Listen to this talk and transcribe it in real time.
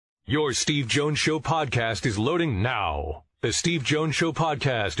Your Steve Jones Show podcast is loading now. The Steve Jones Show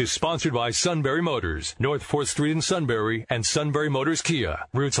podcast is sponsored by Sunbury Motors, North 4th Street in Sunbury, and Sunbury Motors Kia,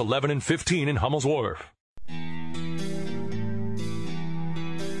 routes 11 and 15 in Hummel's Wharf.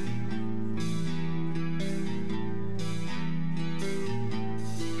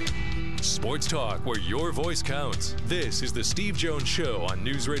 Sports talk where your voice counts. This is the Steve Jones Show on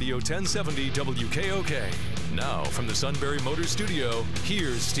News Radio 1070 WKOK. Now, from the Sunbury Motors studio,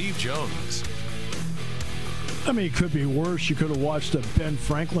 here's Steve Jones. I mean, it could be worse. You could have watched a Ben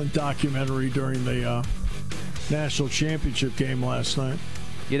Franklin documentary during the national championship game last night.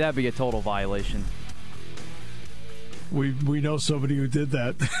 Yeah, that'd be a total violation. We know somebody who did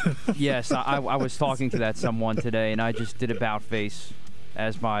that. Yes, I was talking to that someone today, and I just did about face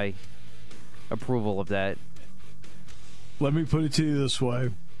as my approval of that. Let me put it to you this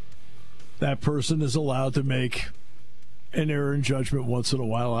way. That person is allowed to make an error in judgment once in a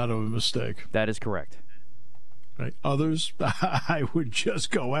while out of a mistake. That is correct. Right. Others, I would just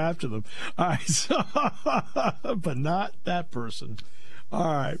go after them. All right, so, but not that person.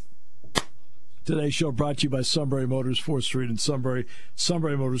 All right. Today's show brought to you by Sunbury Motors, 4th Street in Sunbury.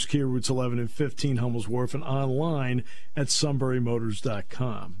 Sunbury Motors Kia, routes 11 and 15, Hummel's Wharf, and online at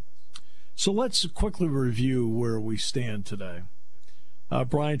sunburymotors.com. So let's quickly review where we stand today.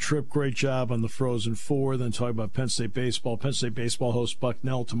 Brian Tripp, great job on the Frozen Four. Then talk about Penn State baseball. Penn State baseball hosts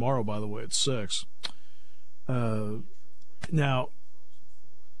Bucknell tomorrow, by the way, at 6. Now,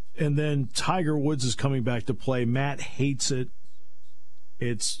 and then Tiger Woods is coming back to play. Matt hates it.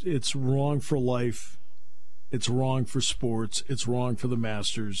 It's wrong for life. It's wrong for sports. It's wrong for the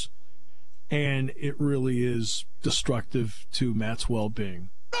Masters. And it really is destructive to Matt's well-being.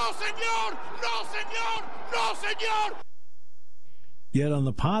 No, senor! No, senor! No, senor! Yet on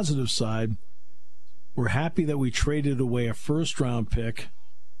the positive side, we're happy that we traded away a first-round pick,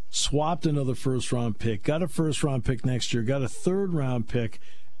 swapped another first-round pick, got a first-round pick next year, got a third-round pick,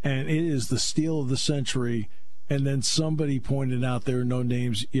 and it is the steal of the century. And then somebody pointed out there are no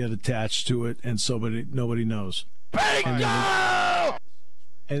names yet attached to it, and nobody knows. Bingo!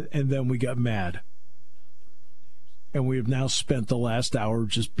 And then we got mad. And we have now spent the last hour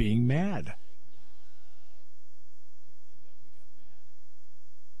just being mad.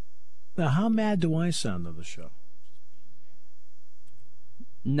 Now, how mad do I sound on the show?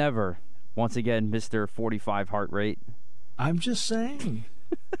 Never. Once again, Mr. 45 heart rate. I'm just saying.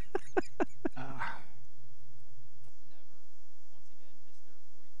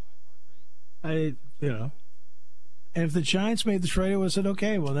 And if the Giants made the trade, I would have said,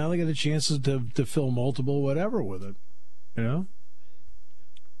 okay, well, now they got a chance to fill multiple whatever with it,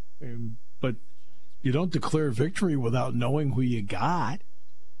 But you don't declare victory without knowing who you got.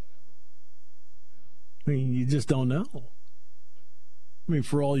 I mean, you just don't know. I mean,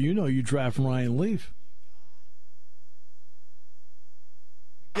 for all you know, you draft Ryan Leaf.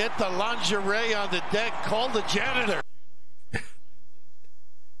 Get the lingerie on the deck. Call the janitor.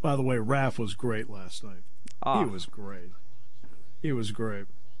 By the way, Raph was great last night. He was great. He was great.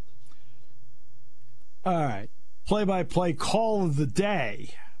 All right. Play-by-play call of the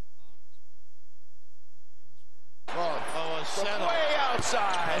day. A settle. Way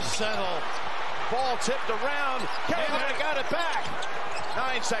outside. A settle. Ball tipped around. Carolina got it back.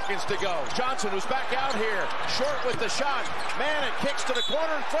 9 seconds to go. Johnson, who's back out here, short with the shot. Manning kicks to the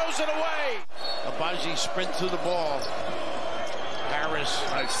corner and throws it away. Abaji sprints to the ball. Harris.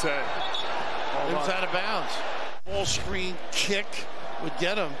 Nice set. It was out of bounds. Ball screen kick would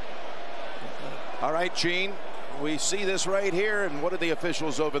get him. All right, Gene. We see this right here, and what are the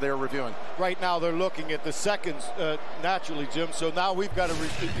officials over there reviewing? Right now, they're looking at the seconds naturally, Jim. So now we've got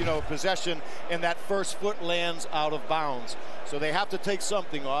a possession, and that first foot lands out of bounds. So they have to take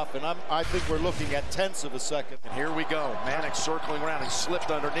something off, and I think we're looking at tenths of a second. And here we go. Manick circling around. He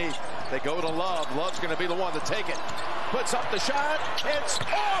slipped underneath. They go to Love. Love's going to be the one to take it. Puts up the shot. It's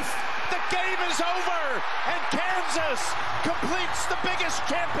off. The game is over, and Kansas completes the biggest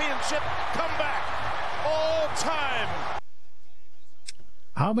championship comeback all time.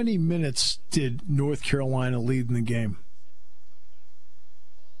 How many minutes did North Carolina lead in the game?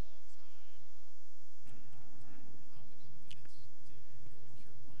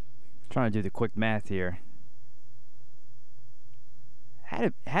 Trying to do the quick math here.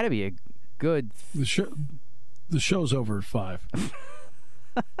 Had to be a good. The show's over at 5.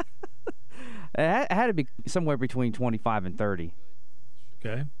 It had to be somewhere between 25 and 30.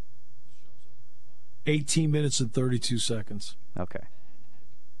 Okay. 18 minutes and 32 seconds. Okay.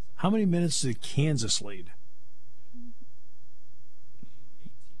 How many minutes did Kansas lead?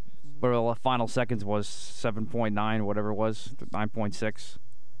 Well, the final seconds was 7.9, whatever it was, 9.6.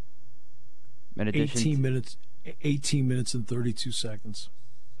 In addition, 18 minutes and 32 seconds.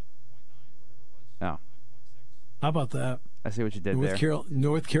 Oh. How about that? I see what you did there.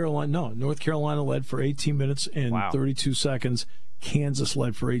 North Carolina led for 18 minutes and 32 seconds. Kansas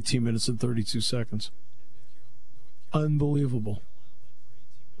led for 18 minutes and 32 seconds. Unbelievable.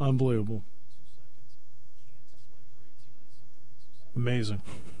 Amazing.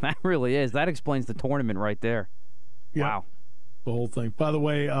 That really is. That explains the tournament right there. Yeah. Wow. The whole thing. By the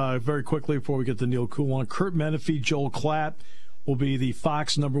way, very quickly before we get to Neal Coolong, Kurt Menefee, Joel Klatt will be the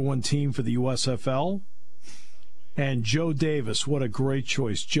Fox #1 team for the USFL. And Joe Davis, what a great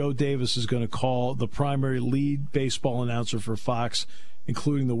choice. Joe Davis is going to call the primary lead baseball announcer for Fox,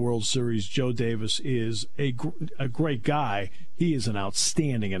 including the World Series. Joe Davis is a great guy. He is an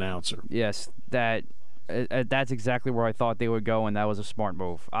outstanding announcer. Yes, that's exactly where I thought they would go, and that was a smart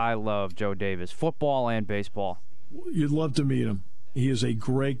move. I love Joe Davis, football and baseball. You'd love to meet him. He is a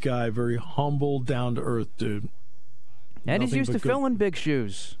great guy, very humble, down-to-earth dude. And he's used to filling big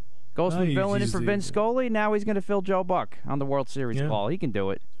shoes. Goes from filling in for Vince Scully, now he's going to fill Joe Buck on the World Series call. He can do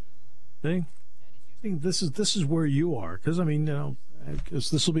it. I think this is where you are, because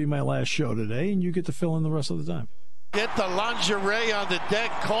this will be my last show today, and you get to fill in the rest of the time. Get the lingerie on the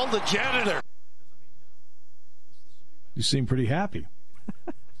deck. Call the janitor. You seem pretty happy.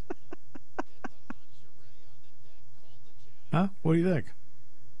 Huh? What do you think?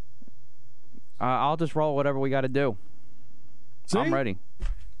 I'll just roll whatever we got to do. See? I'm ready.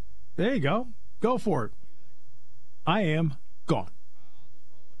 There you go. Go for it. I am gone.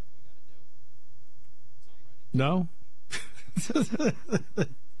 No?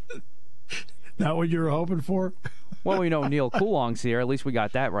 Not what you were hoping for? Well, we know Neal Coolong's here. At least we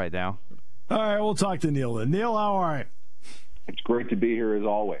got that right now. All right, we'll talk to Neal then. Neal, how are you? It's great to be here as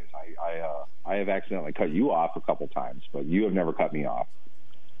always. I have accidentally cut you off a couple times, but you have never cut me off.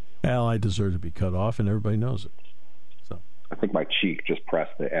 Well, I deserve to be cut off, and everybody knows it. So I think my cheek just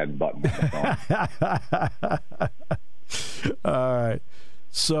pressed the end button on the phone. All right.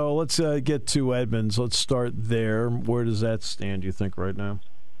 So let's get to Edmonds. Let's start there. Where does that stand, you think, right now?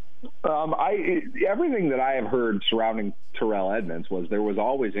 Everything that I have heard surrounding Terrell Edmonds was there was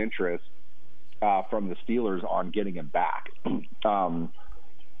always interest from the Steelers on getting him back.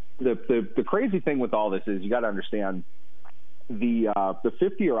 The crazy thing with all this is you got to understand the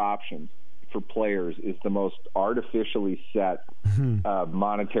 50-year option for players is the most artificially set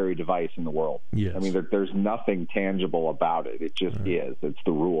monetary device in the world. Yes. I mean, there's nothing tangible about it. It just is. It's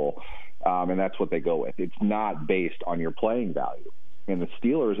the rule, and that's what they go with. It's not based on your playing value. And the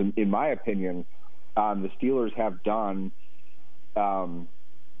Steelers, in my opinion, the Steelers have done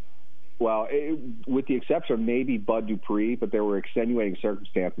with the exception of maybe Bud Dupree, but there were extenuating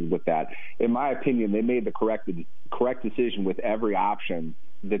circumstances with that. In my opinion, they made the correct decision with every option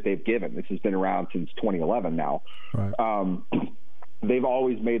that they've given. This has been around since 2011 now. Right. They've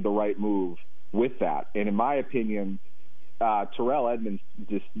always made the right move with that. And in my opinion, Terrell Edmonds,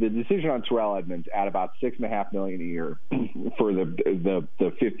 the decision on Terrell Edmonds at about $6.5 million a year for the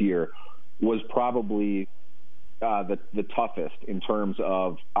fifth year was probably the toughest in terms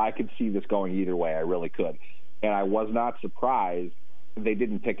of I could see this going either way. I really could. And I was not surprised they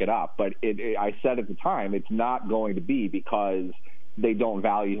didn't pick it up. But I said at the time, it's not going to be because they don't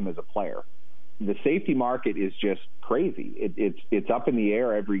value him as a player. The safety market is just crazy. It's up in the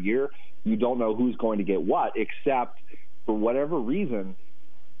air every year. You don't know who's going to get what, except for whatever reason,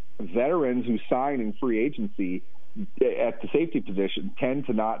 veterans who sign in free agency at the safety position tend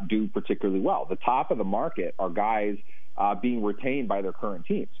to not do particularly well. The top of the market are guys being retained by their current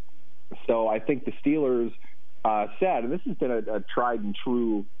teams. So I think the Steelers said, and this has been a tried and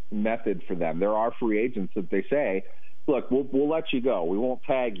true method for them. There are free agents that they say, look, we'll let you go. We won't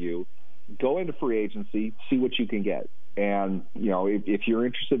tag you. Go into free agency, see what you can get. And, if you're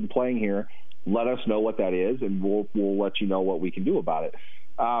interested in playing here, let us know what that is, and we'll let you know what we can do about it.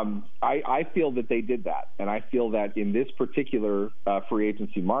 I feel that they did that, and I feel that in this particular free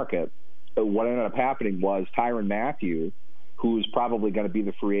agency market, what ended up happening was Tyrann Mathieu, who's probably going to be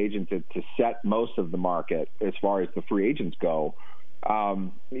the free agent to set most of the market as far as the free agents go,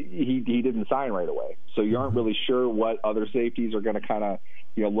 he didn't sign right away. So you aren't really sure what other safeties are going to kind of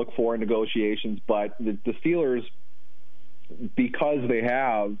look for in negotiations. But the Steelers, because they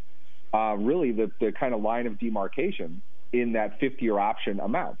have really the kind of line of demarcation in that 50-year option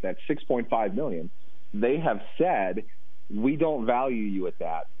amount, that $6.5 million, they have said, we don't value you at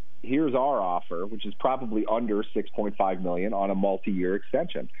that. Here's our offer, which is probably under $6.5 million on a multi-year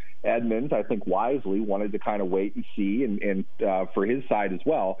extension. Edmonds, I think wisely, wanted to kind of wait and see, and for his side as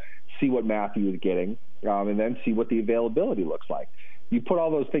well, see what Matthew is getting, and then see what the availability looks like. you put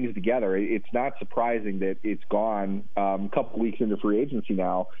all those things together, it's not surprising that it's gone a couple weeks into free agency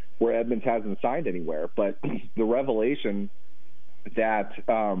now where Edmonds hasn't signed anywhere. But the revelation that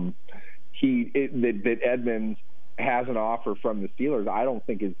that Edmonds has an offer from the Steelers, I don't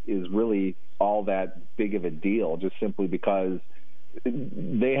think is really all that big of a deal, just simply because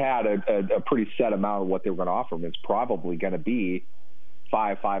they had a pretty set amount of what they were going to offer him. It's probably going to be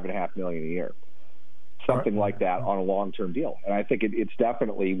 $5.5 million a year. Something like that on a long-term deal. And I think it's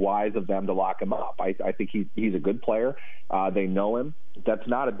definitely wise of them to lock him up. I think he's a good player. They know him. That's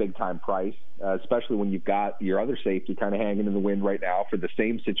not a big-time price, especially when you've got your other safety kind of hanging in the wind right now for the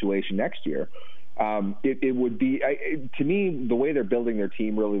same situation next year. It would be, to me, the way they're building their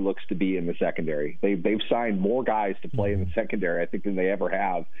team really looks to be in the secondary. They've signed more guys to play in the secondary, I think, than they ever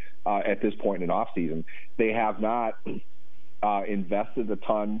have at this point in offseason. They have not invested a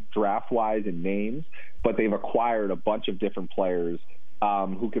ton draft-wise in names, but they've acquired a bunch of different players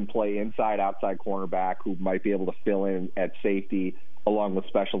who can play inside, outside cornerback, who might be able to fill in at safety along with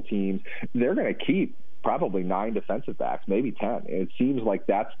special teams. They're going to keep probably 9 defensive backs, maybe 10. And it seems like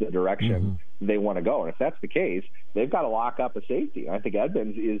that's the direction they want to go. And if that's the case, they've got to lock up a safety. And I think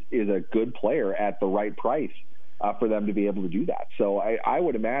Edmonds is a good player at the right price for them to be able to do that. So I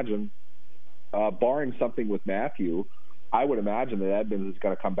would imagine, barring something with Matthew, I would imagine that Edmonds is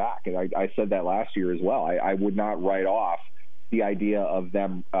going to come back. And I said that last year as well. I would not write off the idea of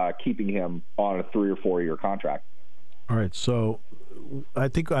them keeping him on a 3 or 4 year contract. All right, so I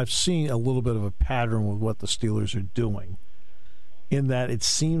think I've seen a little bit of a pattern with what the Steelers are doing, in that it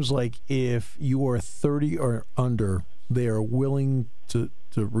seems like if you are 30 or under, they are willing to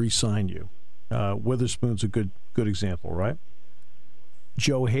re-sign you. Witherspoon's a good example, right?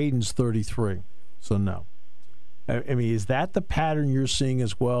 Joe Hayden's 33, so no. I mean, is that the pattern you're seeing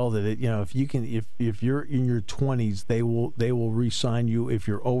as well? That if you're in your 20s, they will re-sign you. If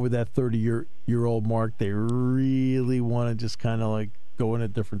you're over that 30-year-old mark, they really want to just kind of like go in a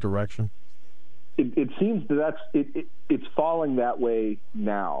different direction. It seems that it's falling that way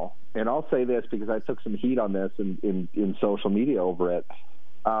now. And I'll say this because I took some heat on this in social media over it.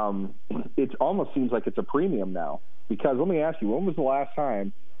 It almost seems like it's a premium now. Because let me ask you, when was the last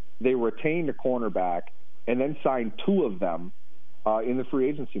time they retained a cornerback and then signed 2 of them in the free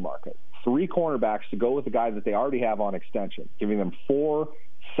agency market? 3 cornerbacks to go with the guys that they already have on extension, giving them 4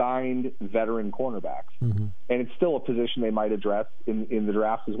 signed veteran cornerbacks. And it's still a position they might address in the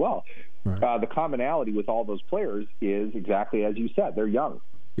draft as well. Right. The commonality with all those players is exactly as you said. They're young.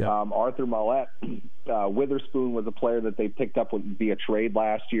 Yeah. Arthur Mallette, Witherspoon was a player that they picked up via trade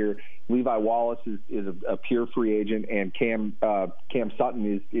last year. Levi Wallace is a pure free agent, and Cam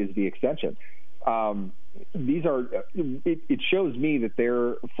Sutton is the extension. These are. It shows me that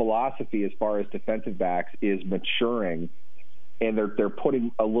their philosophy as far as defensive backs is maturing, and they're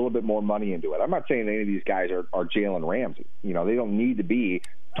putting a little bit more money into it. I'm not saying any of these guys are Jalen Ramsey. They don't need to be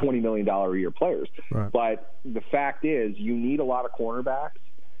 $20 million a year players. Right. But the fact is, you need a lot of cornerbacks,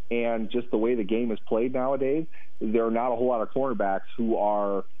 and just the way the game is played nowadays, there are not a whole lot of cornerbacks who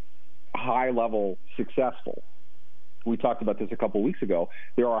are high-level successful. We talked about this a couple weeks ago.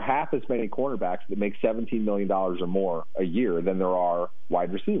 There are half as many cornerbacks that make $17 million or more a year than there are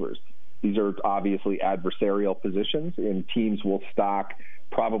wide receivers. These are obviously adversarial positions, and teams will stock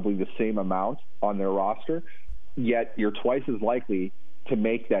probably the same amount on their roster, yet you're twice as likely to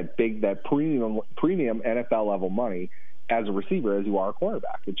make that premium NFL-level money as a receiver as you are a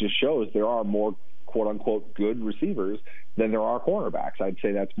cornerback. It just shows there are more quote-unquote good receivers than there are cornerbacks. I'd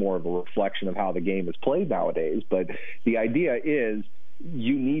say that's more of a reflection of how the game is played nowadays. But the idea is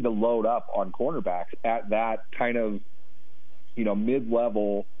you need to load up on cornerbacks at that kind of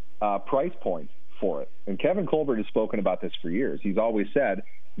mid-level price point for it. And Kevin Colbert has spoken about this for years. He's always said,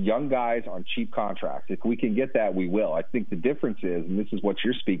 young guys on cheap contracts. If we can get that, we will. I think the difference is, and this is what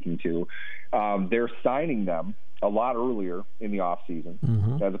you're speaking to, they're signing them a lot earlier in the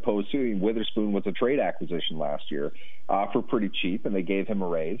offseason, as opposed to Witherspoon was a trade acquisition last year for pretty cheap, and they gave him a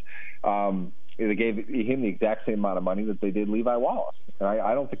raise. They gave him the exact same amount of money that they did Levi Wallace. And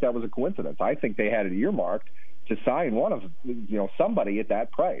I don't think that was a coincidence. I think they had it earmarked to sign one of somebody at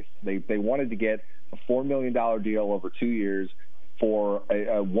that price. They wanted to get a $4 million deal over 2 years for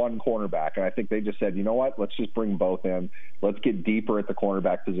a one cornerback. And I think they just said, you know what, let's just bring both in. Let's get deeper at the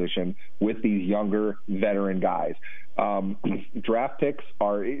cornerback position with these younger veteran guys. Draft picks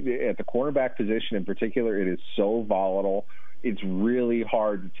are, at the cornerback position in particular, it is so volatile. It's really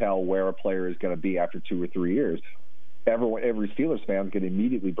hard to tell where a player is going to be after 2 or 3 years. Every Steelers fan is going to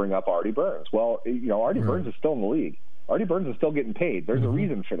immediately bring up Artie Burns. Well, Artie Burns is still in the league. Artie Burns is still getting paid. There's a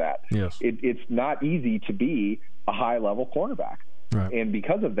reason for that. Yes. It's not easy to be a high-level cornerback. Right. And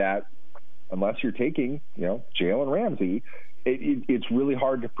because of that, unless you're taking, Jalen Ramsey, it's really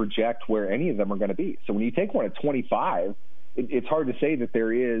hard to project where any of them are going to be. So when you take one at 25, it's hard to say that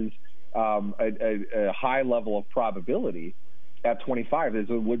there is a high level of probability at 25 as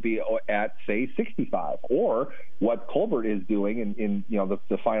it would be at, say, 65, or what Colbert is doing in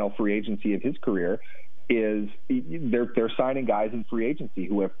the final free agency of his career is they're signing guys in free agency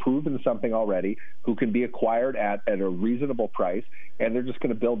who have proven something already, who can be acquired at a reasonable price, and they're just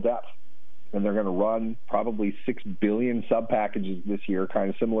going to build depth. And they're going to run probably 6 billion sub packages this year, kind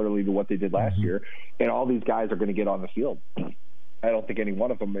of similarly to what they did last year. And all these guys are going to get on the field. I don't think any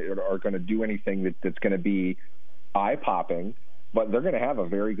one of them are going to do anything that's going to be eye-popping, but they're going to have a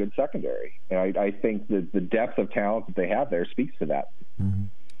very good secondary. And I think that the depth of talent that they have there speaks to that.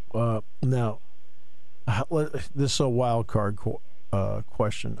 Now, this is a wild card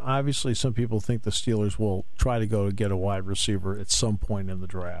question. Obviously, some people think the Steelers will try to go to get a wide receiver at some point in the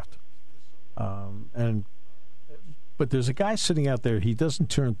draft. But there's a guy sitting out there. He doesn't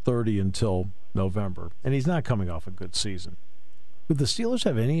turn 30 until November, and he's not coming off a good season. Would the Steelers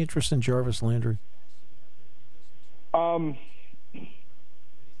have any interest in Jarvis Landry?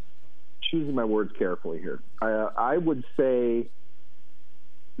 Choosing my words carefully here. I would say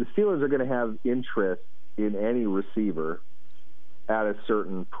the Steelers are going to have interest in any receiver at a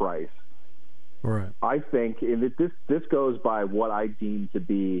certain price. Right. I think, and this goes by what I deem to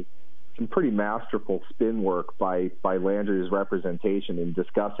be some pretty masterful spin work by Landry's representation in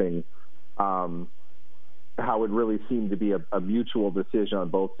discussing how it really seemed to be a mutual decision on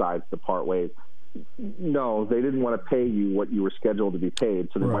both sides to part ways. No, they didn't want to pay you what you were scheduled to be paid,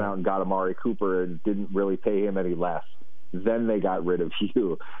 so they went out and got Amari Cooper and didn't really pay him any less. Then they got rid of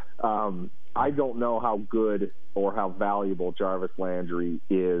you. I don't know how good or how valuable Jarvis Landry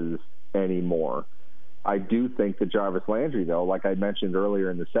is anymore. I do think that Jarvis Landry, though, like I mentioned earlier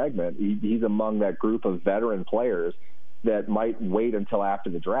in the segment, he's among that group of veteran players that might wait until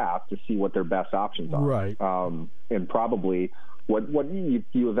after the draft to see what their best options are. Right. And probably what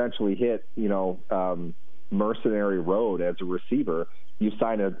you eventually hit, mercenary road as a receiver, you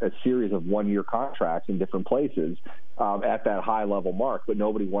sign a series of one-year contracts in different places at that high-level mark, but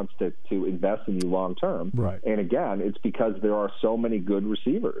nobody wants to invest in you long-term. Right. And again, it's because there are so many good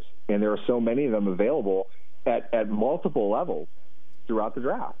receivers, and there are so many of them available at multiple levels throughout the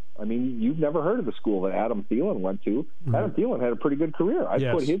draft. I mean, you've never heard of the school that Adam Thielen went to. Mm-hmm. Adam Thielen had a pretty good career. I'd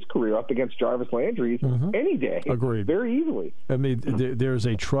put his career up against Jarvis Landry's any day. Agreed. Very easily. I mean, there's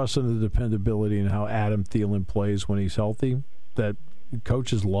a trust in the dependability in how Adam Thielen plays when he's healthy that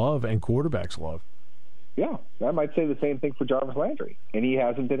coaches love and quarterbacks love. Yeah, I might say the same thing for Jarvis Landry, and he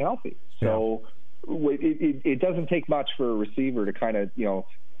hasn't been healthy. So it doesn't take much for a receiver to kind of,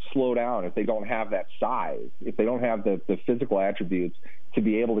 slow down if they don't have that size, if they don't have the physical attributes to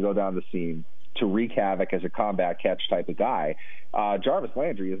be able to go down the seam, to wreak havoc as a combat catch type of guy. Jarvis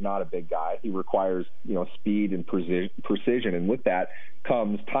Landry is not a big guy. He requires, speed and precision, and with that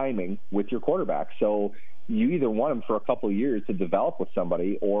comes timing with your quarterback. So you either want him for a couple of years to develop with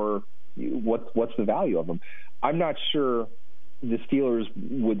somebody, or what's the value of him? I'm not sure the Steelers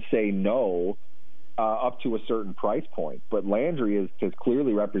would say no up to a certain price point, but Landry has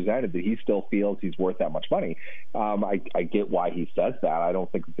clearly represented that he still feels he's worth that much money. I get why he says that. I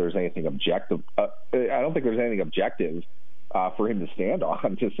don't think that there's anything objective. I don't think there's anything objective for him to stand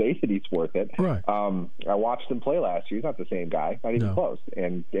on to say that he's worth it. Right. I watched him play last year. He's not the same guy, not even close.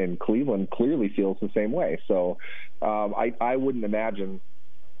 And Cleveland clearly feels the same way. So I wouldn't imagine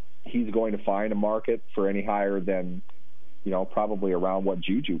he's going to find a market for any higher than, probably around what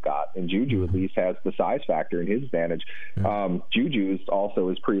Juju got. And Juju at least has the size factor in his advantage. Yeah. Juju also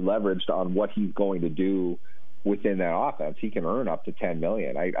is pretty leveraged on what he's going to do within that offense. He can earn up to $10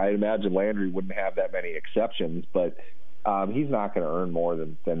 million. I imagine Landry wouldn't have that many exceptions, but he's not going to earn more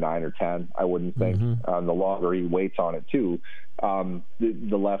than 9 or 10, I wouldn't think. The longer he waits on it, too,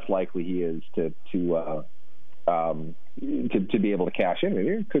 the less likely he is to be able to cash in.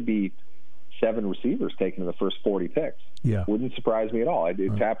 It could be 7 receivers taken in the first 40 picks. Yeah. Wouldn't surprise me at all.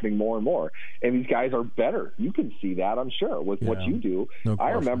 It's happening more and more. And these guys are better. You can see that, I'm sure, with what you do. No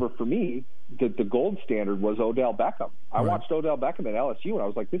I remember for me, the gold standard was Odell Beckham. I watched Odell Beckham at LSU, and I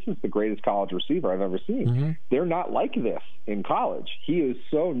was like, this is the greatest college receiver I've ever seen. They're not like this in college. He is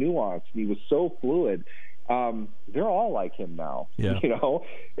so nuanced. He was so fluid. They're all like him now. Yeah.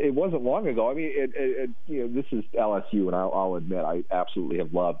 It wasn't long ago. I mean, this is LSU, and I'll admit I absolutely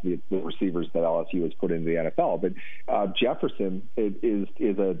have loved the receivers that LSU has put into the NFL. But Jefferson is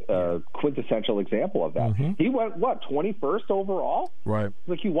a quintessential example of that. He went 21st overall. Right.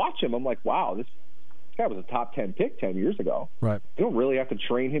 Like, you watch him, I'm like, wow, guy was a top 10 pick 10 years ago. Right. You don't really have to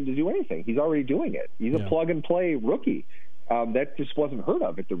train him to do anything. He's already doing it. He's a plug-and-play rookie. That just wasn't heard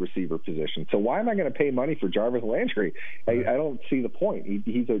of at the receiver position. So why am I going to pay money for Jarvis Landry? I don't see the point.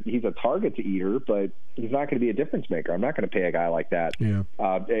 He's a target to eater, but he's not going to be a difference maker. I'm not going to pay a guy like that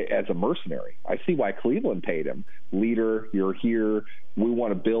as a mercenary. I see why Cleveland paid him. Leader, you're here. We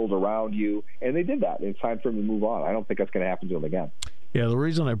want to build around you. And they did that. It's time for him to move on. I don't think that's going to happen to him again. Yeah, the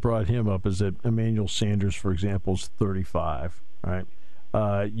reason I brought him up is that Emmanuel Sanders, for example, is 35, right?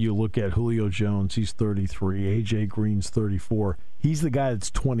 You look at Julio Jones, he's 33. A.J. Green's 34. He's the guy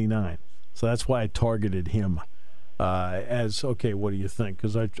that's 29. So that's why I targeted him as, okay, what do you think?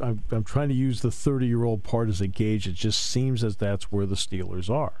 Because I'm trying to use the 30-year-old part as a gauge. It just seems as that's where the Steelers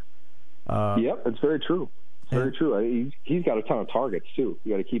are. Yep, it's very true. Very true. He's got a ton of targets, too.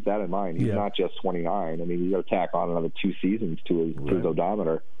 You got to keep that in mind. He's not just 29. I mean, you got to tack on another 2 seasons to his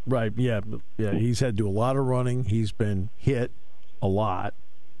odometer. Right, yeah. He's had to do a lot of running. He's been hit a lot,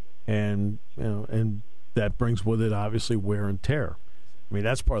 and that brings with it, obviously, wear and tear. I mean,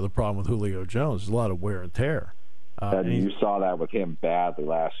 that's part of the problem with Julio Jones. There's a lot of wear and tear. And you saw that with him badly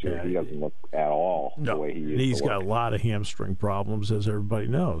last year. He doesn't look at all the way he used to look. He's got a lot of hamstring problems, as everybody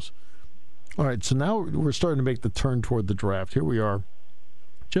knows. All right, so now we're starting to make the turn toward the draft. Here we are,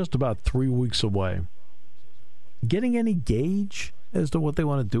 just about 3 weeks away. Getting any gauge as to what they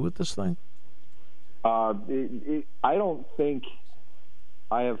want to do with this thing? I don't think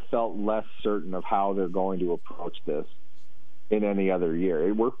I have felt less certain of how they're going to approach this in any other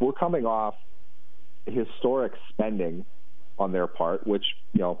year. We're coming off historic spending on their part, which,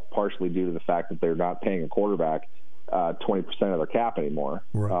 partially due to the fact that they're not paying a quarterback 20% of their cap anymore,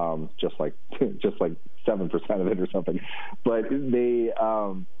 right. just like 7% of it or something. But they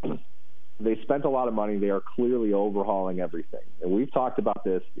spent a lot of money. They are clearly overhauling everything, and we've talked about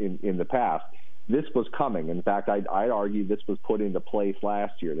this in the past. This was coming. In fact, I'd argue this was put into place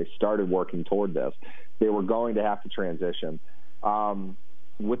last year. They started working toward this. They were going to have to transition.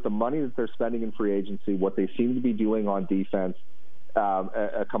 With the money that they're spending in free agency, what they seem to be doing on defense,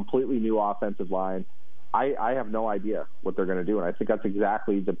 a completely new offensive line, I have no idea what they're going to do. And I think that's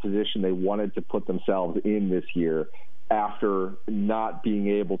exactly the position they wanted to put themselves in this year after not being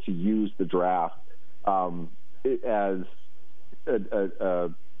able to use the draft as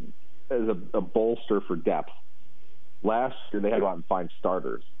a bolster for depth. Last year, they had to go out and find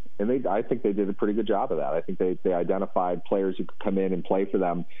starters. And I think they did a pretty good job of that. I think they identified players who could come in and play for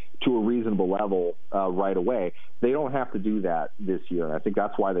them to a reasonable level right away. They don't have to do that this year, and I think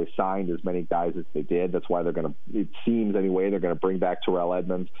that's why they signed as many guys as they did. That's why they're going to, it seems anyway, they're going to bring back Terrell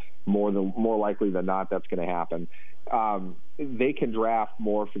Edmonds. More likely than not, that's going to happen. They can draft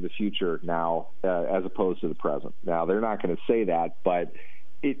more for the future now as opposed to the present. Now, they're not going to say that, but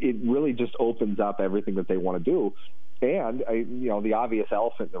it really just opens up everything that they want to do. And, the obvious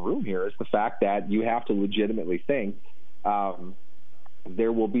elephant in the room here is the fact that you have to legitimately think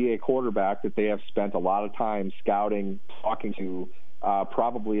there will be a quarterback that they have spent a lot of time scouting, talking to,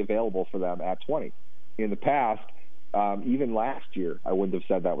 probably available for them at 20. In the past, even last year, I wouldn't have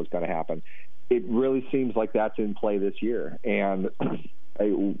said that was going to happen. It really seems like that's in play this year. And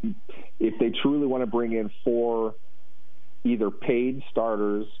if they truly want to bring in 4 either paid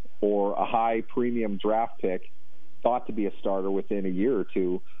starters or a high premium draft pick, thought to be a starter within a year or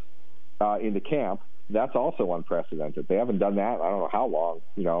two into camp, that's also unprecedented. They haven't done that I don't know how long,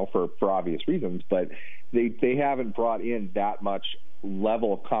 for obvious reasons, but they haven't brought in that much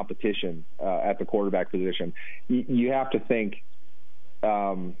level of competition at the quarterback position. You have to think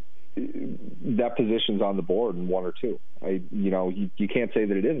that position's on the board in 1 or 2. You can't say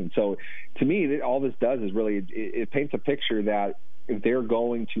that it isn't. So to me, all this does is really it paints a picture that they're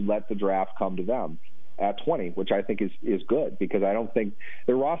going to let the draft come to them at 20, which I think is good, because I don't think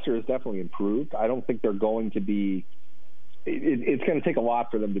their roster has definitely improved. I don't think they're going to be it's going to take a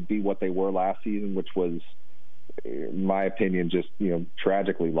lot for them to be what they were last season, which was, in my opinion, just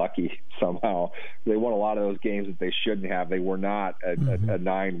tragically lucky somehow. They won a lot of those games that they shouldn't have. They were not a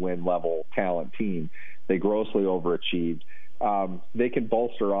 9-win level talent team. They grossly overachieved. They can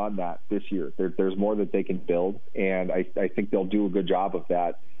bolster on that this year. There's more that they can build, and I think they'll do a good job of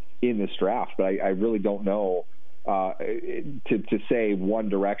that in this draft. But I really don't know to say one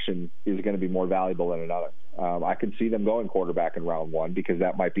direction is going to be more valuable than another. I could see them going quarterback in round 1 because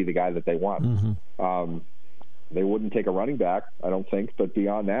that might be the guy that they want. They wouldn't take a running back, I don't think. But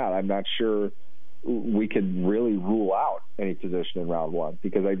beyond that, I'm not sure we could really rule out any position in round 1,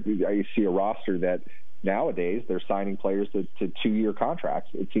 because I see a roster that nowadays they're signing players to 2-year contracts,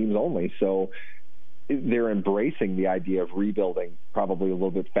 it seems only. So they're embracing the idea of rebuilding probably a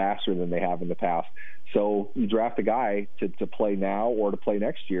little bit faster than they have in the past. So you draft a guy to play now or to play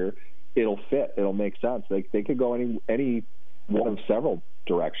next year, it'll fit. It'll make sense. They could go any one of several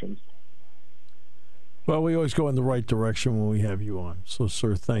directions. Well, we always go in the right direction when we have you on. So,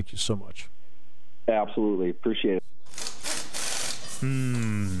 sir, thank you so much. Absolutely. Appreciate it.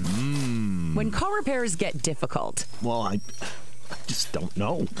 When car repairs get difficult. Well, I just don't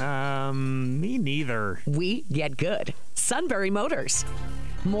know. Me neither. We get good. Sunbury Motors.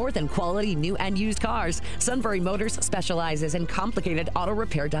 More than quality new and used cars, Sunbury Motors specializes in complicated auto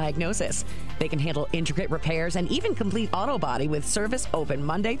repair diagnosis. They can handle intricate repairs and even complete auto body with service open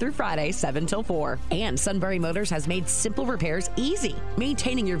Monday through Friday, 7 till 4. And Sunbury Motors has made simple repairs easy.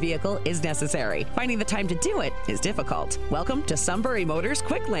 Maintaining your vehicle is necessary. Finding the time to do it is difficult. Welcome to Sunbury Motors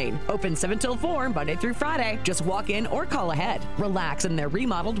Quick Lane. Open 7 till 4, Monday through Friday. Just walk in or call ahead. Relax in their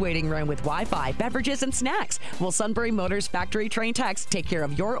remodeled waiting room with Wi-Fi, beverages, and snacks. While Sunbury Motors factory trained techs take care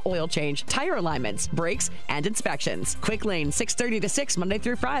of your oil change, tire alignments, brakes, and inspections. Quick Lane, 6:30 to 6, Monday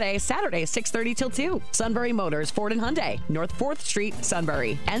through Friday, Saturday, 6:30 till 2. Sunbury Motors, Ford and Hyundai, North 4th Street,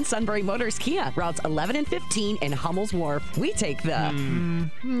 Sunbury. And Sunbury Motors Kia, routes 11 and 15 in Hummel's Wharf. We take the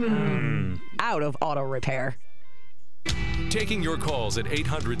out of auto repair. Taking your calls at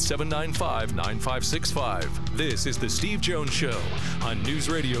 800-795-9565. This is The Steve Jones Show on News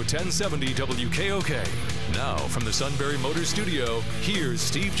Radio 1070 WKOK. Now, from the Sunbury Motors Studio, here's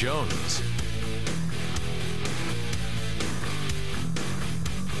Steve Jones.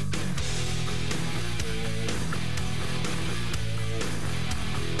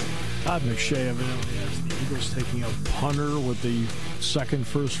 Todd McShay evidently has the Eagles taking a punter with the second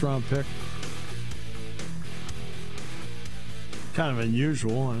first-round pick. Kind of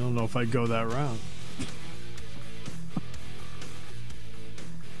unusual. I don't know if I'd go that route.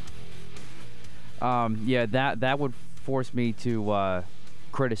 Yeah, that would force me to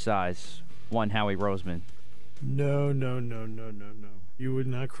criticize one Howie Roseman. No. You would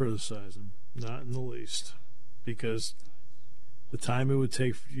not criticize him. Not in the least. Because the time it would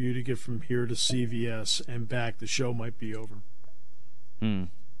take for you to get from here to CVS and back, the show might be over.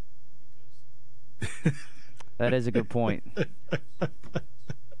 That is a good point.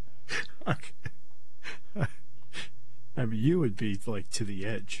 I mean, you would be like to the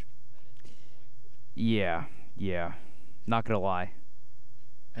edge. Yeah. Not gonna lie.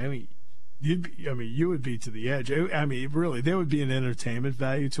 I mean, you would be to the edge. I mean, really, there would be an entertainment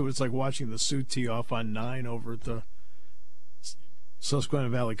value to it. It's like watching the suit tee off on 9 over at the Susquehanna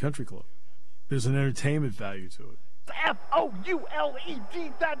Valley Country Club. There's an entertainment value to it. Fouled.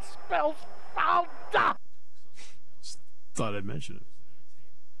 That spells fouled. Thought I'd mention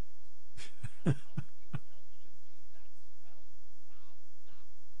it.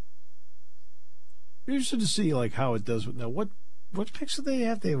 Interested to see like how it does. Now, what picks do they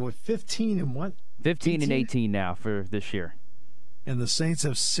have? They have 15 and what? 15 and 18 now for this year. And the Saints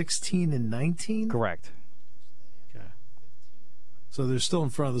have 16 and 19? Correct. Okay. So they're still in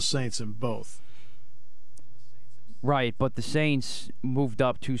front of the Saints in both. Right, but the Saints moved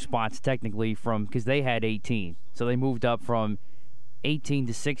up 2 spots technically because they had 18. So they moved up from 18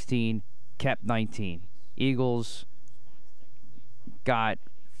 to 16, kept 19. Eagles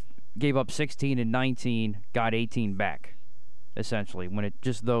gave up 16 and 19, got 18 back, essentially, when it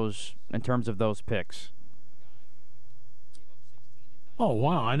just those, in terms of those picks. Oh,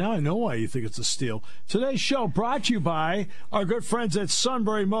 wow. Now I know why you think it's a steal. Today's show brought to you by our good friends at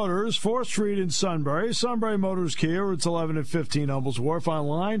Sunbury Motors, 4th Street in Sunbury. Sunbury Motors Kia, it's 11 and 15 Hummel's Wharf.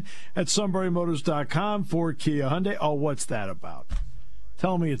 Online at sunburymotors.com. Ford, Kia, Hyundai. Oh, what's that about?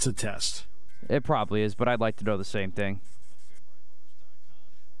 Tell me it's a test. It probably is, but I'd like to know the same thing.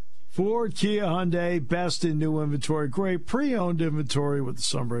 Ford, Kia, Hyundai, best in new inventory, great pre-owned inventory with the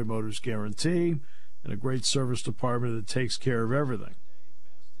Sunbury Motors guarantee, and a great service department that takes care of everything.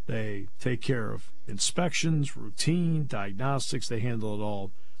 They take care of inspections, routine, diagnostics. They handle it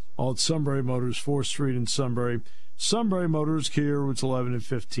all. All at Sunbury Motors, 4th Street in Sunbury. Sunbury Motors, Kia, routes 11 and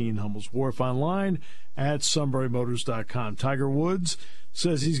 15, Hummel's Wharf. Online at sunburymotors.com. Tiger Woods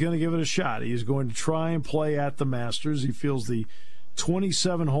says he's going to give it a shot. He's going to try and play at the Masters. He feels the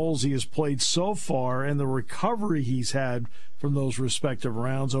 27 holes he has played so far and the recovery he's had from those respective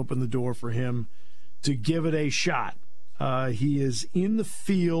rounds opened the door for him to give it a shot. He is in the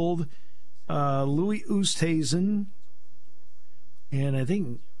field. Louis Oosthuizen and I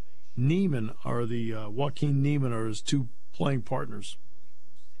think Neiman are Joaquin Neiman are his 2 playing partners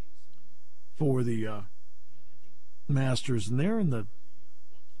for the Masters, and they're in the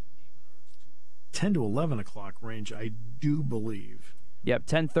 10 to 11 o'clock range, I do believe. Yep,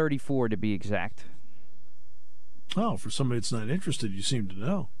 10:34 to be exact. Oh, for somebody that's not interested, you seem to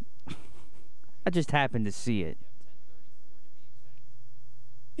know. I just happened to see it.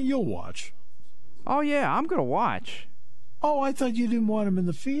 You'll watch. Oh, yeah, I'm going to watch. Oh, I thought you didn't want him in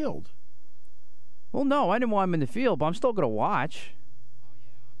the field. Well, no, I didn't want him in the field, but I'm still going to watch.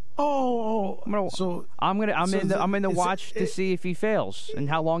 Oh, I'm in the watch to see if he fails and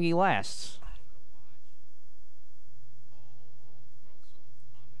how long he lasts.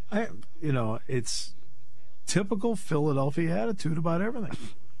 It's typical Philadelphia attitude about everything.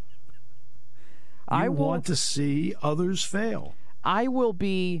 You want to see others fail. I will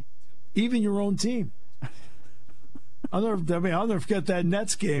be, even your own team. I'll never forget that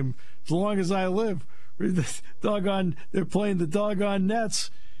Nets game as long as I live. They're playing the doggone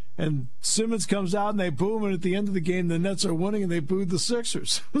Nets. And Simmons comes out and they boom, and at the end of the game, the Nets are winning, and they booed the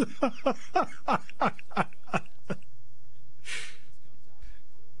Sixers.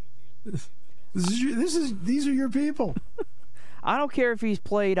 These are your people. I don't care if he's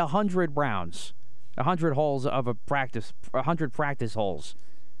played 100 rounds, 100 holes of 100 practice holes.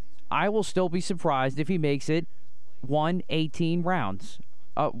 I will still be surprised if he makes it 18 rounds,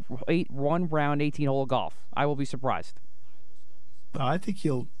 1 round, 18 hole of golf. I will be surprised. I think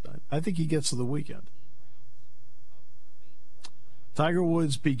he gets to the weekend. Tiger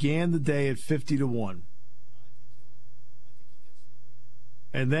Woods began the day at 50-1.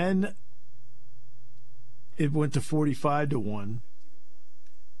 And then it went to 45-1.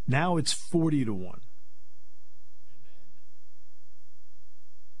 Now it's 40-1.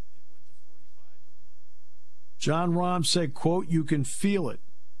 John Rahm said, quote, "You can feel it.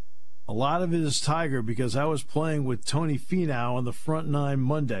 A lot of it is Tiger because I was playing with Tony Finau on the front nine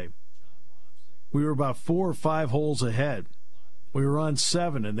Monday. We were about 4 or 5 holes ahead. We were on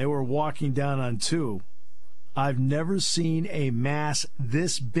 7, and they were walking down on 2. I've never seen a mass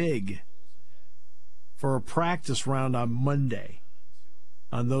this big for a practice round on Monday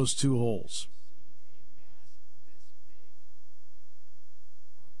on those 2 holes."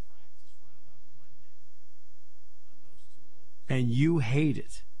 And you hate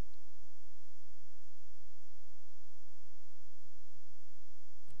it.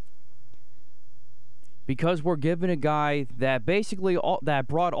 Because we're giving a guy that basically that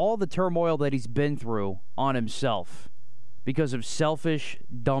brought all the turmoil that he's been through on himself because of selfish,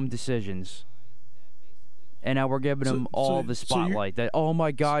 dumb decisions. And now we're giving him all the spotlight that, oh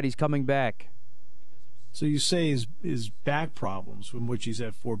my God, he's coming back. So you say his back problems, from which he's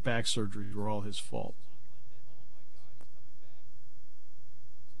had 4 back surgeries, were all his fault.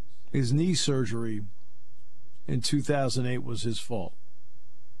 His knee surgery in 2008 was his fault.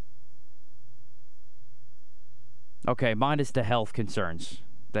 Okay, minus the health concerns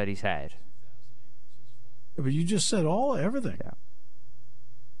that he's had. But you just said everything. Yeah.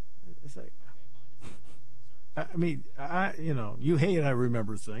 It's like, you hate I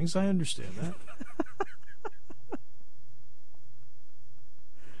remember things. I understand that.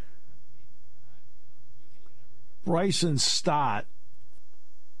 Bryson Stott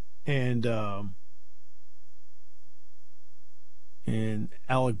and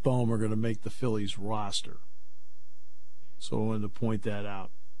Alec Boehm are going to make the Phillies roster. So I wanted to point that out.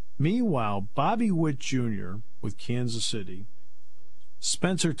 Meanwhile, Bobby Witt Jr. with Kansas City,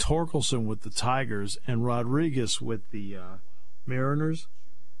 Spencer Torkelson with the Tigers, and Rodriguez with the Mariners,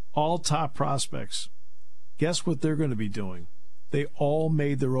 all top prospects. Guess what they're going to be doing? They all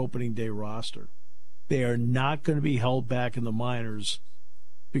made their opening day roster. They are not going to be held back in the minors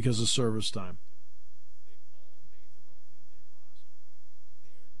because of service time.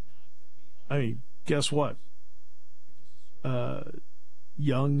 I mean, guess what?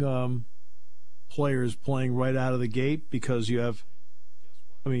 Young players playing right out of the gate because you have,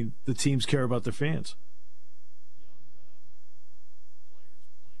 the teams care about their fans.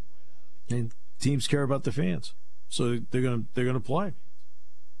 And teams care about their fans. So they're gonna play.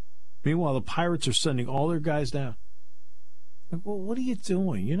 Meanwhile, the Pirates are sending all their guys down. Like, well, what are you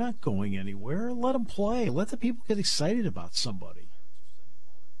doing? You're not going anywhere. Let them play. Let the people get excited about somebody.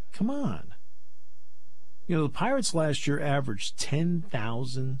 Come on. The Pirates last year averaged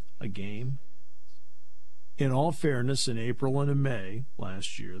 10,000 a game. In all fairness, in April and in May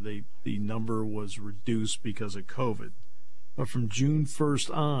last year, the number was reduced because of COVID. But from June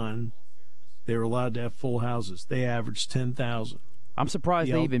 1st on, they were allowed to have full houses. They averaged 10,000. I'm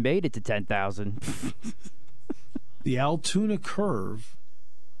surprised they even made it to 10,000. The Altoona Curve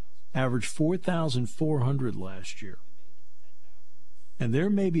averaged 4,400 last year. And there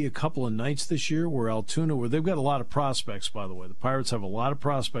may be a couple of nights this year where Altoona, where they've got a lot of prospects, by the way. The Pirates have a lot of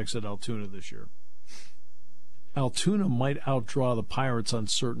prospects at Altoona this year. Altoona might outdraw the Pirates on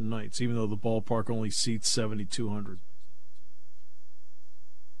certain nights, even though the ballpark only seats 7,200.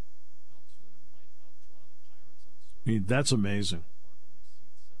 I mean, that's amazing.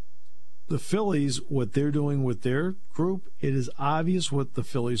 The Phillies, what they're doing with their group, it is obvious what the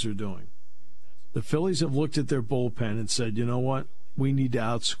Phillies are doing. The Phillies have looked at their bullpen and said, you know what? We need to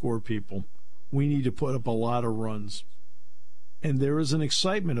outscore people. We need to put up a lot of runs. And there is an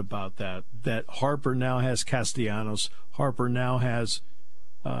excitement about that Harper now has Castellanos. Harper now has,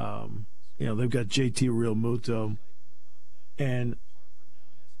 they've got JT Realmuto. And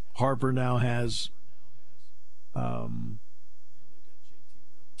Harper now has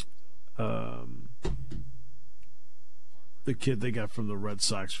the kid they got from the Red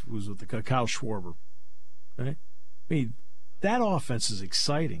Sox, who's with the Kyle Schwarber. Right? I mean, that offense is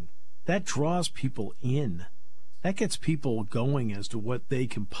exciting. That draws people in. That gets people going as to what they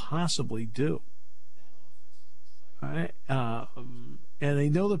can possibly do. All right? And they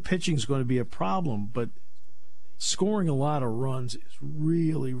know the pitching is going to be a problem, but scoring a lot of runs is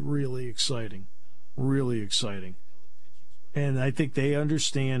really, really exciting. Really exciting. And I think they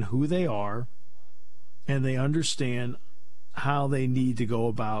understand who they are, and they understand how they need to go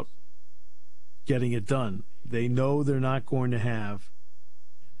about getting it done. They know they're not going to have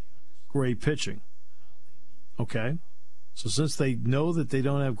great pitching. Okay? So since they know that they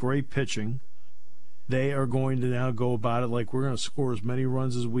don't have great pitching, they are going to now go about it like we're going to score as many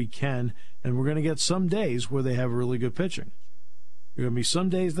runs as we can, and we're going to get some days where they have really good pitching. There are going to be some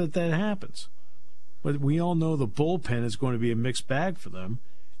days that happens. But we all know the bullpen is going to be a mixed bag for them,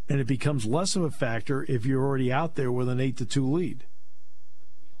 and it becomes less of a factor if you're already out there with an 8-2 lead.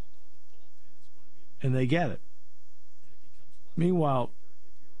 And they get it. Meanwhile,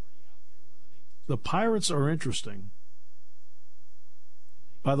 the Pirates are interesting.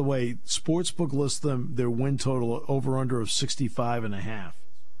 By the way, Sportsbook lists their win total over-under of 65.5,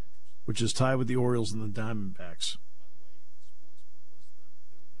 which is tied with the Orioles and the Diamondbacks.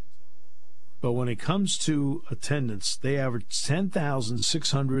 But when it comes to attendance, they averaged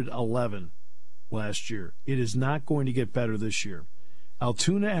 10,611 last year. It is not going to get better this year.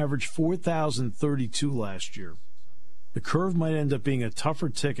 Altoona averaged 4,032 last year. The Curve might end up being a tougher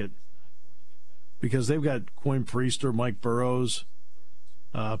ticket because they've got Quinn Priester, Mike Burrows,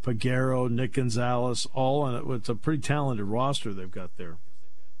 Peguero, Nick Gonzalez, all on it. It's a pretty talented roster they've got there.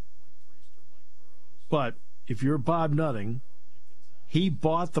 But if you're Bob Nutting, he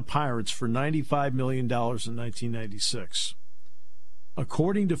bought the Pirates for $95 million in 1996.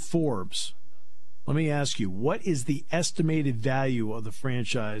 According to Forbes, let me ask you, what is the estimated value of the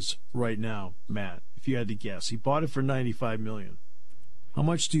franchise right now, Matt, if you had to guess? He bought it for $95 million. How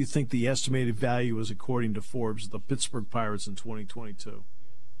much do you think the estimated value is, according to Forbes, of the Pittsburgh Pirates in 2022?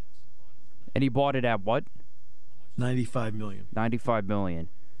 And he bought it at what? $95 million. $95 million.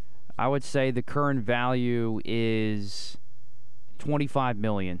 I would say the current value is $25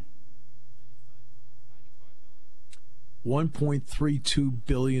 million. $1.32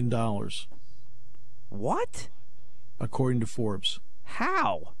 billion. What? According to Forbes.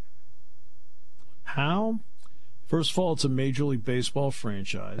 How? How? First of all, it's a Major League Baseball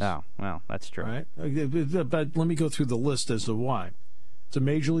franchise. Oh, well, that's true. Right? But let me go through the list as to why. It's a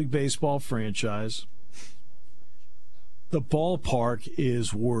Major League Baseball franchise. The ballpark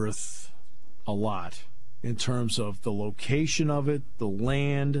is worth a lot in terms of the location of it, the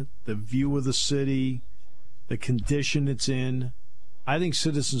land, the view of the city, the condition it's in. I think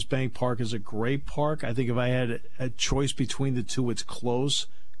Citizens Bank Park is a great park. I think if I had a choice between the two, it's close,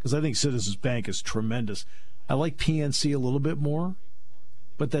 because I think Citizens Bank is tremendous. I like PNC a little bit more,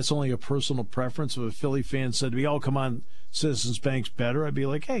 but that's only a personal preference. If a Philly fan said to me, oh, come on, Citizens Bank's better, I'd be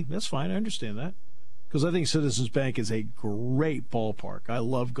like, hey, that's fine, I understand that. Because I think Citizens Bank is a great ballpark. I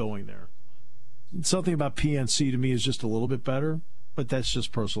love going there. Something about PNC to me is just a little bit better, but that's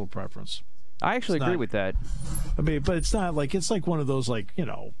just personal preference. I actually agree with that. I mean, but it's not like, it's like one of those, like, you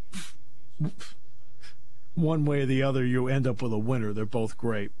know, one way or the other, you end up with a winner. They're both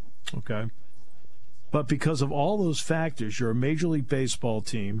great, okay? But because of all those factors, you're a Major League Baseball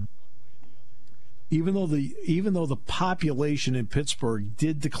team. Even though the population in Pittsburgh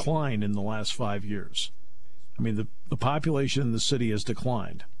did decline in the last 5 years. I mean, the population in the city has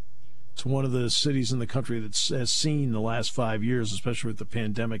declined. It's one of the cities in the country that has seen the last 5 years, especially with the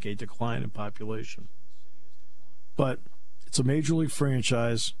pandemic, a decline in population. But it's a Major League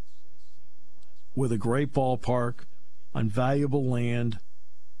franchise with a great ballpark, on valuable land,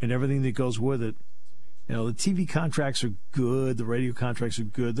 and everything that goes with it. You know, the TV contracts are good. The radio contracts are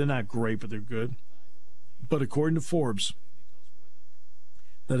good. They're not great, but they're good. But according to Forbes,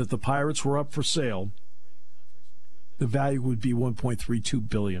 that if the Pirates were up for sale, the value would be $1.32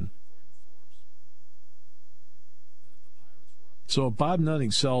 billion. So if Bob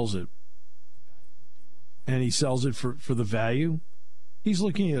Nutting sells it, and he sells it for the value, he's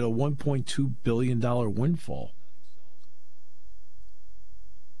looking at a $1.2 billion windfall.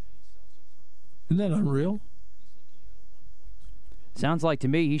 Isn't that unreal? Sounds like to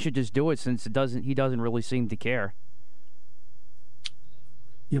me he should just do it since he doesn't really seem to care.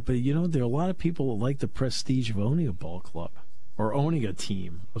 Yeah, but there are a lot of people that like the prestige of owning a ball club or owning a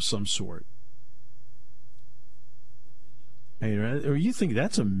team of some sort. Or you think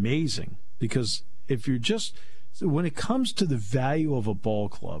that's amazing, because if you're when it comes to the value of a ball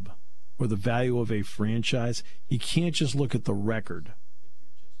club or the value of a franchise, you can't just look at the record.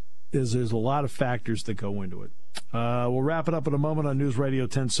 There's a lot of factors that go into it. We'll wrap it up in a moment on News Radio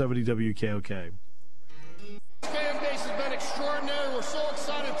 1070 WKOK. Fan base has been extraordinary. We're so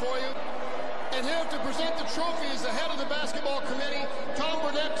excited for you. And here to present the trophy is the head of the basketball committee, Tom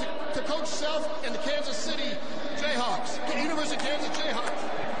Burnett, to Coach Self and the Kansas City Jayhawks, the University of Kansas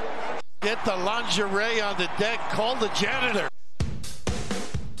Jayhawks. Get the lingerie on the deck. Call the janitor.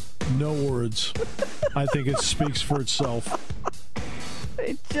 No words. I think it speaks for itself.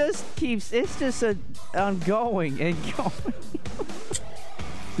 It's just ongoing and going.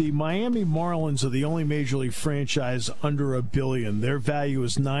 The Miami Marlins are the only major league franchise under $1 billion. Their value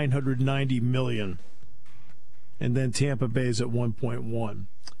is $990 million. And then Tampa Bay's at 1.1.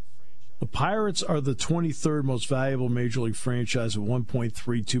 The Pirates are the 23rd most valuable major league franchise at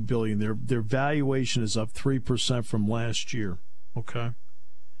 $1.32 billion. Their valuation is up 3% from last year. Okay.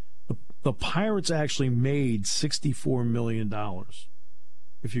 The Pirates actually made $64 million,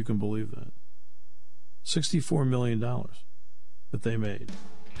 if you can believe that. $64 million that they made.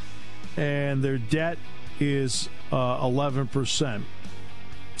 And their debt is 11%.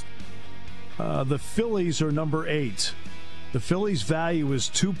 The Phillies are number 8. The Phillies' value is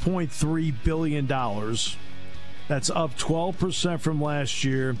 $2.3 billion. That's up 12% from last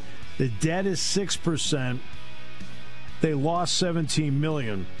year. The debt is 6%. They lost $17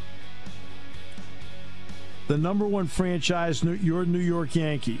 million. The number one franchise, your New York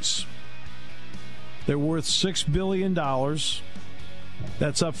Yankees. They're worth $6 billion.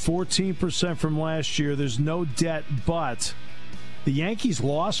 That's up 14% from last year. There's no debt, but the Yankees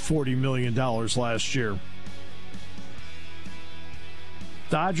lost $40 million last year.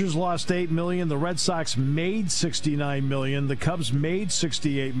 Dodgers lost $8 million. The Red Sox made $69 million. The Cubs made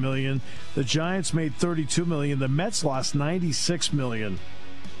 $68 million. The Giants made $32 million. The Mets lost $96 million.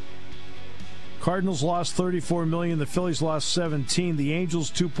 Cardinals lost $34 million. The Phillies lost $17. The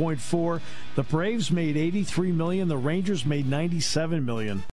Angels $2.4. The Braves made $83 million. The Rangers made $97 million.